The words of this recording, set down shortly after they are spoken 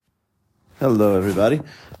Hello, everybody.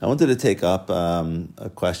 I wanted to take up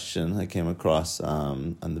a question I came across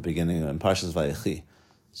on the beginning in Parshas Vayechi.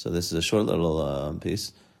 So this is a short little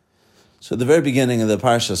piece. So at the very beginning of the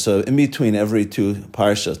Parsha, so in between every two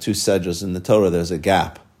Parshas, two sedras in the Torah, there's a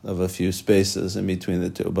gap of a few spaces in between the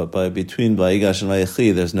two. But between Vayigash and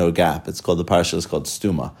Vayechi, there's no gap. It's called, the Parsha is called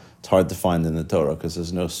Stuma. It's hard to find in the Torah because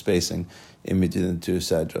there's no spacing in between the two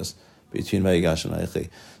sedras, between Vayigash and Vayechi.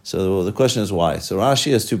 So the question is why? So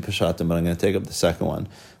Rashi has two Peshatim, but I'm going to take up the second one,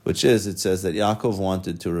 which is, it says that Yaakov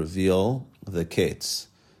wanted to reveal the Kates,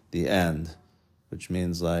 the end, which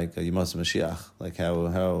means like Yemos Mashiach, like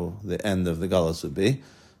how the end of the Galus would be,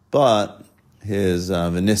 but his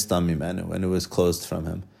V'nistam Mimenu, when it was closed from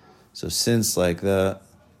him. So since like the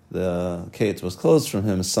Kates was closed from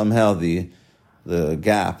him, somehow the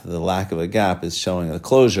gap, the lack of a gap, is showing a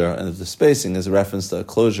closure, and the spacing is a reference to a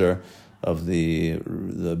closure of the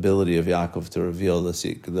ability of Yaakov to reveal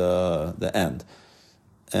the end.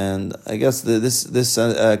 And I guess this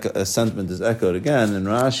sentiment is echoed again in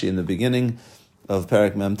Rashi in the beginning of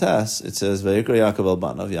Perek Mem Tes. It says, "Vayikra Yaakov el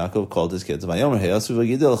banav." Yaakov called his kids, "Vayomer heyasu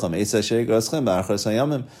v'gidil lechem eis asher yigraschem b'achros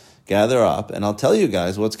hayamim." Gather up, and I'll tell you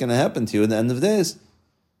guys what's going to happen to you in the end of days.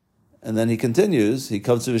 And then he continues, he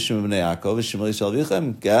comes to V'shim b'nei Yaakov, V'shim l'Yisrael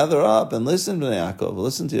v'yichem, gather up and listen b'nei Yaakov,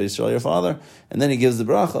 listen to Yisrael your father. And then he gives the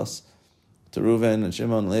brachos to Reuven and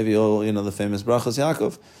Shimon and Levi, all, the famous brachos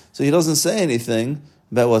Yaakov. So he doesn't say anything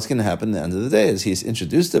about what's going to happen at the end of the days. He's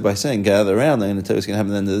introduced it by saying, gather around, I'm going to tell you what's going to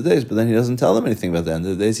happen at the end of the days, but then he doesn't tell them anything about the end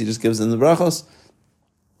of the days, he just gives them the brachos.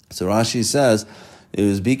 So Rashi says, it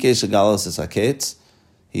was Bikesh Galos Esaketz,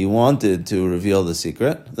 he wanted to reveal the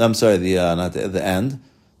secret, the end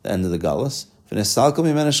of the Galus, and the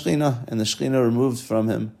Shechina removed from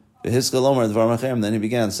him, then he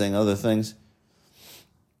began saying other things.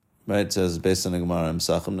 Right, it says, based on the Gemara,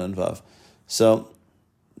 Mesachim Nun Vav. So,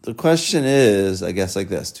 the question is, I guess, like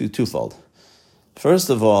this, twofold.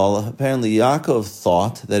 First of all, apparently Yaakov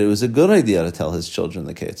thought that it was a good idea to tell his children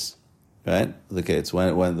the Kates, right? The Kates,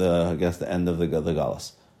 when the end of the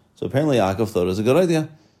Galus. So apparently Yaakov thought it was a good idea.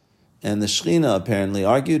 And the Shechina apparently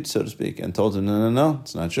argued, so to speak, and told him, no,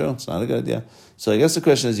 it's not true, it's not a good idea. So I guess the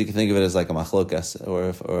question is, you can think of it as like a machlokas, or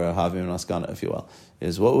a havim and askana, if you will,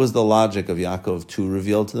 is what was the logic of Yaakov to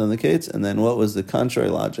reveal to them the Kates, and then what was the contrary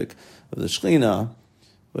logic of the Shechina,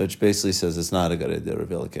 which basically says it's not a good idea to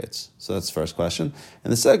reveal the Kates. So that's the first question.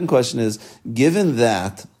 And the second question is, given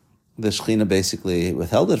that the Shechina basically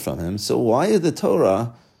withheld it from him, so why did the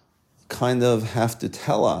Torah kind of have to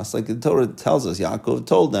tell us, like the Torah tells us, Yaakov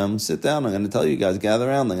told them, sit down, I'm going to tell you guys, gather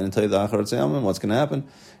around, I'm going to tell you the Acharat Yamim, what's going to happen,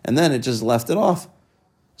 and then it just left it off.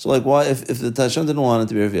 So like, why, if the Hashem didn't want it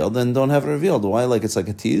to be revealed, then don't have it revealed. Why, like it's like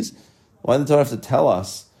a tease? Why did the Torah have to tell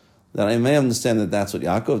us that? I may understand that that's what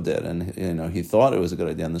Yaakov did, and he thought it was a good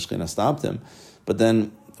idea, and the Shechina stopped him, but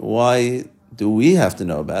then why do we have to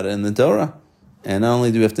know about it in the Torah? And not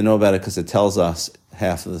only do we have to know about it because it tells us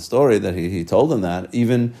half of the story that he told them that,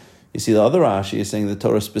 even you see the other Rashi is saying the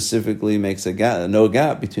Torah specifically makes no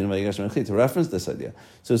gap between Vayigash and Vayechi to reference this idea.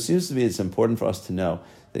 So it seems to me it's important for us to know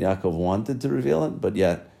that Yaakov wanted to reveal it, but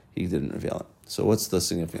yet he didn't reveal it. So what's the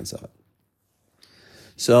significance of it?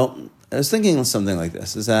 So I was thinking of something like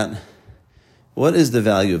this, is that what is the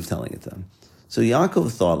value of telling it to them? So Yaakov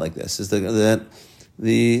thought like this, is that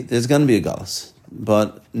there's going to be a galus,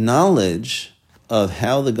 but knowledge of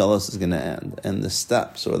how the galus is going to end, and the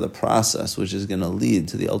steps or the process which is going to lead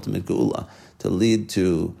to the ultimate geula, to lead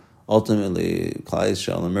to ultimately Klal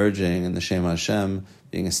Yisrael emerging and the Shem Hashem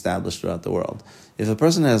being established throughout the world. If a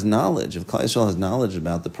person has knowledge, if Klal Yisrael has knowledge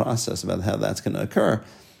about the process, about how that's going to occur,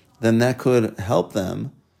 then that could help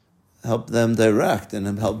them direct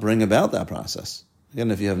and help bring about that process.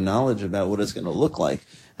 Again, if you have knowledge about what it's going to look like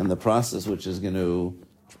and the process which is going to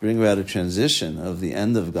bring about a transition of the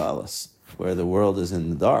end of Galus, where the world is in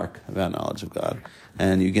the dark about knowledge of God,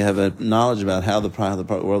 and you have a knowledge about how the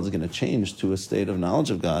world is going to change to a state of knowledge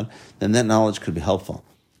of God, then that knowledge could be helpful.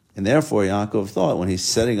 And therefore, Yaakov thought when he's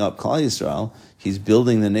setting up Klal Yisrael, he's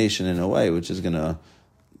building the nation in a way which is going to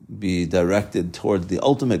be directed towards the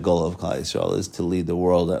ultimate goal of Klal Yisrael, is to lead the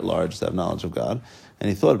world at large to have knowledge of God. And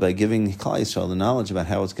he thought by giving Klal Yisrael the knowledge about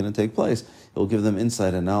how it's going to take place, it will give them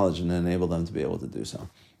insight and knowledge and enable them to be able to do so.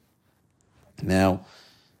 Now,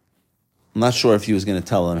 I'm not sure if he was going to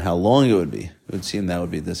tell them how long it would be. It would seem that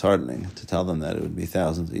would be disheartening to tell them that it would be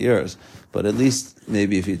thousands of years. But at least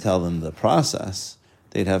maybe if you tell them the process,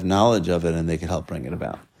 they'd have knowledge of it and they could help bring it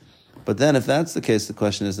about. But then if that's the case, the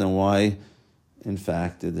question is then why, in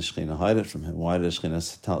fact, did the Shechina hide it from him? Why did the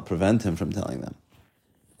Shechina prevent him from telling them?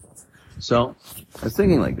 So I was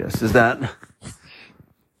thinking like this, is that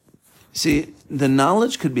See, the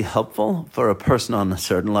knowledge could be helpful for a person on a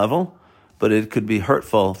certain level, but it could be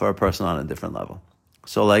hurtful for a person on a different level.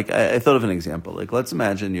 So like, I thought of an example. Like, let's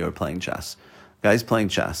imagine you're playing chess. Guy's playing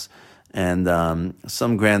chess, and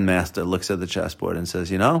some grandmaster looks at the chessboard and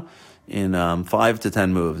says, in 5 to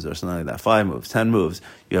 10 moves or something like that, 5 moves, 10 moves,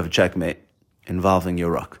 you have a checkmate involving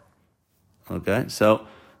your rook. Okay? So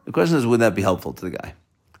the question is, would that be helpful to the guy?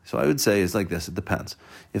 So I would say it's like this, it depends.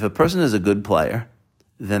 If a person is a good player,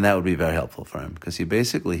 then that would be very helpful for him, because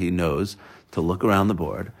he knows to look around the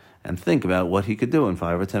board and think about what he could do in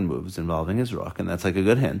 5 or 10 moves involving his rook, and that's like a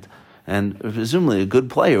good hint. And presumably a good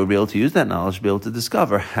player would be able to use that knowledge to be able to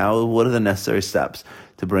discover what are the necessary steps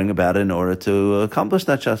to bring about in order to accomplish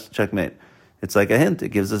that checkmate. It's like a hint. It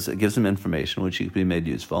gives him information which he could be made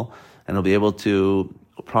useful, and he'll be able to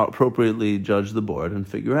appropriately judge the board and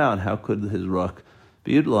figure out how could his rook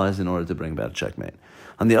be utilized in order to bring about a checkmate.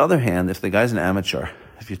 On the other hand, if the guy's an amateur,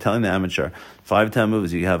 if you're telling the amateur 5, 10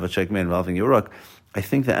 moves, you have a checkmate involving your rook, I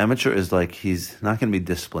think the amateur is like, he's not going to be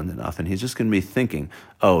disciplined enough, and he's just going to be thinking,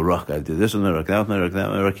 oh, rook, I do this with my rook, that with my rook, that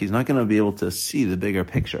with my rook. He's not going to be able to see the bigger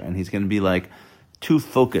picture, and he's going to be like too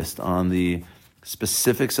focused on the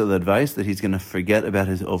specifics of the advice that he's going to forget about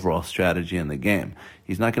his overall strategy in the game.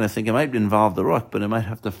 He's not going to think it might involve the rook, but it might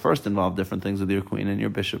have to first involve different things with your queen and your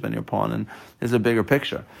bishop and your pawn, and there's a bigger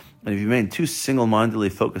picture. And if you remain too single-mindedly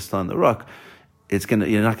focused on the rook,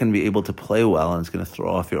 you're not going to be able to play well, and it's going to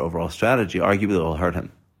throw off your overall strategy. Arguably, it will hurt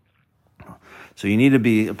him. So you need to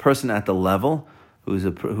be a person at the level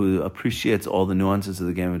who appreciates all the nuances of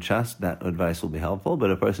the game of chess. That advice will be helpful,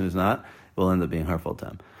 but a person who's not, it will end up being hurtful to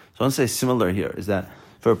him. So I want to say similar here is that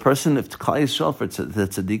for a person, if Klal Yisrael, for the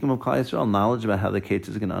tzaddikim of Klal Yisrael, knowledge about how the case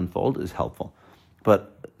is going to unfold is helpful.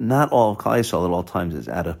 But not all of Klal Yisrael at all times is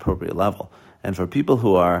at an appropriate level. And for people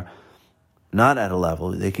who are not at a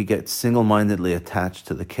level, they could get single-mindedly attached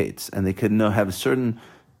to the Kates, and they could have certain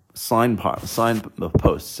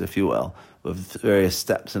signposts, if you will, with various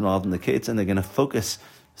steps involved in the Kates, and they're going to focus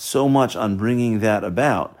so much on bringing that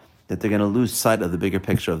about that they're going to lose sight of the bigger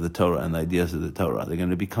picture of the Torah and the ideas of the Torah. They're going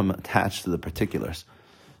to become attached to the particulars.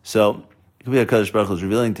 So, it could be HaKadosh Baruch Hu is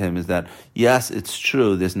revealing to him is that, yes, it's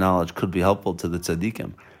true, this knowledge could be helpful to the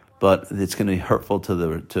tzaddikim, but it's going to be hurtful to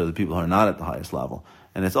the people who are not at the highest level.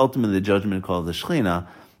 And it's ultimately the judgment call of the Shekhinah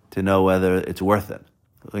to know whether it's worth it.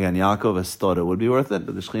 Again, Yaakov has thought it would be worth it,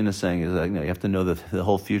 but the Shekhinah is saying is that you have to know the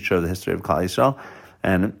whole future of the history of Klal Yisrael,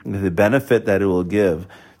 and the benefit that it will give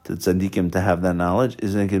to tzaddikim to have that knowledge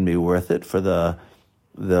isn't going to be worth it for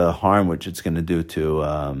the harm which it's going to do to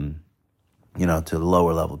to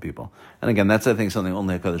lower level people. And again, that's I think something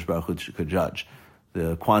only HaKadosh Baruch Hu could judge,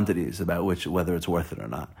 the quantities about whether it's worth it or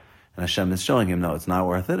not. And Hashem is showing him no, it's not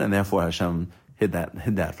worth it, and therefore Hashem hid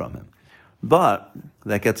that from him. But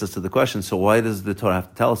that gets us to the question, so why does the Torah have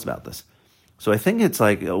to tell us about this? So I think it's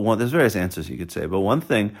like, there's various answers you could say, but one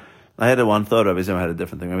thing, I had one thought, Rabbi Zimmer had a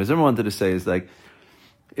different thing. Rabbi Zimmer wanted to say is like,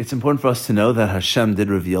 it's important for us to know that Hashem did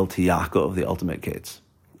reveal to Yaakov the ultimate gates.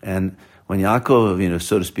 And when Yaakov,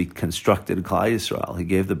 so to speak, constructed Klal Yisrael, he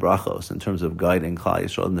gave the brachos in terms of guiding Klal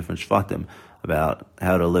Yisrael and different shvatim about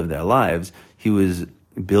how to live their lives. He was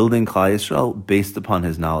building Klal Yisrael based upon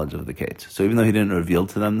his knowledge of the Kates. So even though he didn't reveal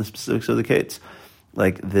to them the specifics of the Kates,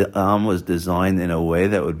 like the was designed in a way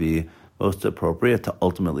that would be most appropriate to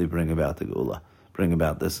ultimately bring about the Geula, bring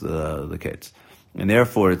about the Kates. And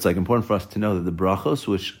therefore, it's like important for us to know that the brachos,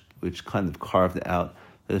 which kind of carved out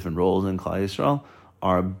the different roles in Klal Yisrael,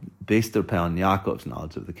 are based upon Yaakov's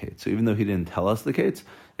knowledge of the Kates. So even though he didn't tell us the Kates,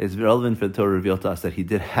 it's relevant for the Torah to reveal to us that he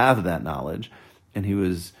did have that knowledge, and he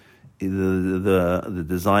was the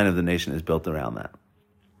design of the nation is built around that.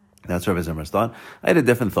 That's Rabbi Zimmer's thought. I had a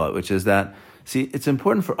different thought, which is that, it's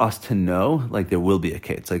important for us to know, like, there will be a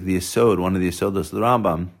Kates. Like the Yesod, one of the Yesodos of the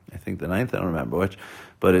Rambam, I think the 9th, I don't remember which,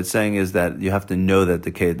 but it's saying is that you have to know that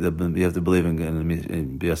the Kates, you have to believe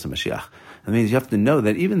in Bias Mashiach. That means you have to know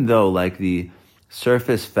that even though, like, the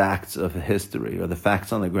surface facts of history or the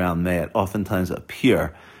facts on the ground may oftentimes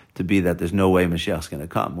appear to be that there's no way Mashiach's going to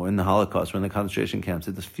come. We're in the Holocaust, we're in the concentration camps.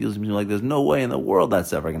 It just feels like there's no way in the world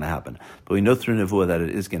that's ever going to happen. But we know through Nevuah that it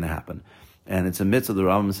is going to happen. And it's a mitzvah, the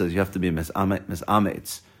Rambam says you have to be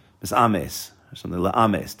misames, or something,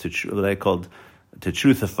 la'ames, what I called to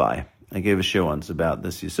truthify. I gave a shir once about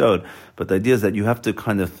this Yesod, but the idea is that you have to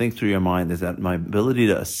kind of think through your mind is that my ability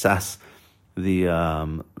to assess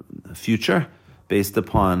the future based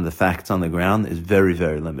upon the facts on the ground is very,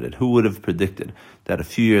 very limited. Who would have predicted that a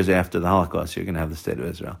few years after the Holocaust, you're going to have the state of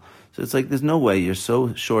Israel? So it's like, there's no way. You're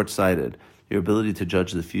so short-sighted. Your ability to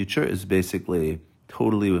judge the future is basically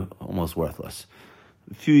totally almost worthless.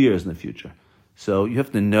 A few years in the future. So you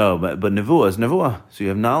have to know, but nevuah is nevuah. So you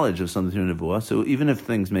have knowledge of something through nevuah. So even if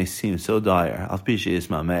things may seem so dire,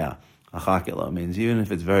 means even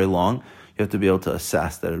if it's very long, you have to be able to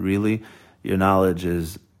assess that your knowledge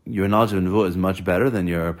of nevuah is much better than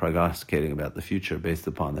your prognosticating about the future based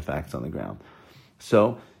upon the facts on the ground.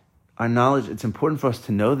 So our knowledge, it's important for us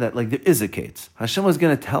to know that there is a case. Hashem was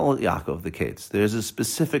going to tell Yaakov the case. There's a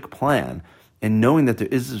specific plan, and knowing that there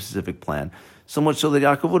is a specific plan, so much so that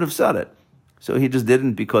Yaakov would have said it. So he just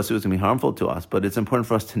didn't because it was going to be harmful to us. But it's important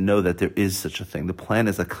for us to know that there is such a thing. The plan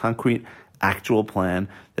is a concrete, actual plan.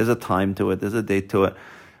 There's a time to it. There's a date to it.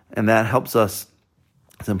 And that helps us.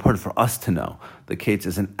 It's important for us to know the case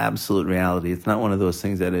is an absolute reality. It's not one of those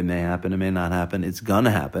things that it may happen, it may not happen. It's going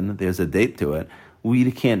to happen. There's a date to it.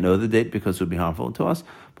 We can't know the date because it would be harmful to us,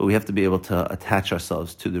 but we have to be able to attach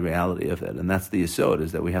ourselves to the reality of it. And that's the yesod,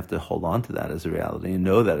 is that we have to hold on to that as a reality and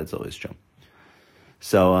know that it's always true.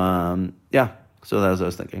 So, so that was what I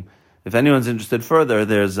was thinking. If anyone's interested further,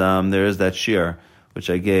 there is that shir, which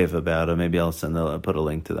I gave about, maybe I'll put a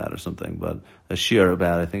link to that or something, but a shir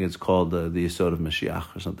about, I think it's called the Yesod of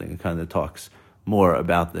Mashiach or something. It kind of talks more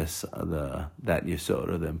about this, that Yesod,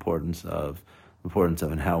 or the importance of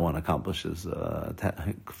and how one accomplishes,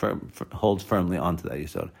 holds firmly onto that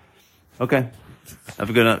Yesod. Okay. Have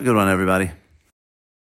a good one, everybody.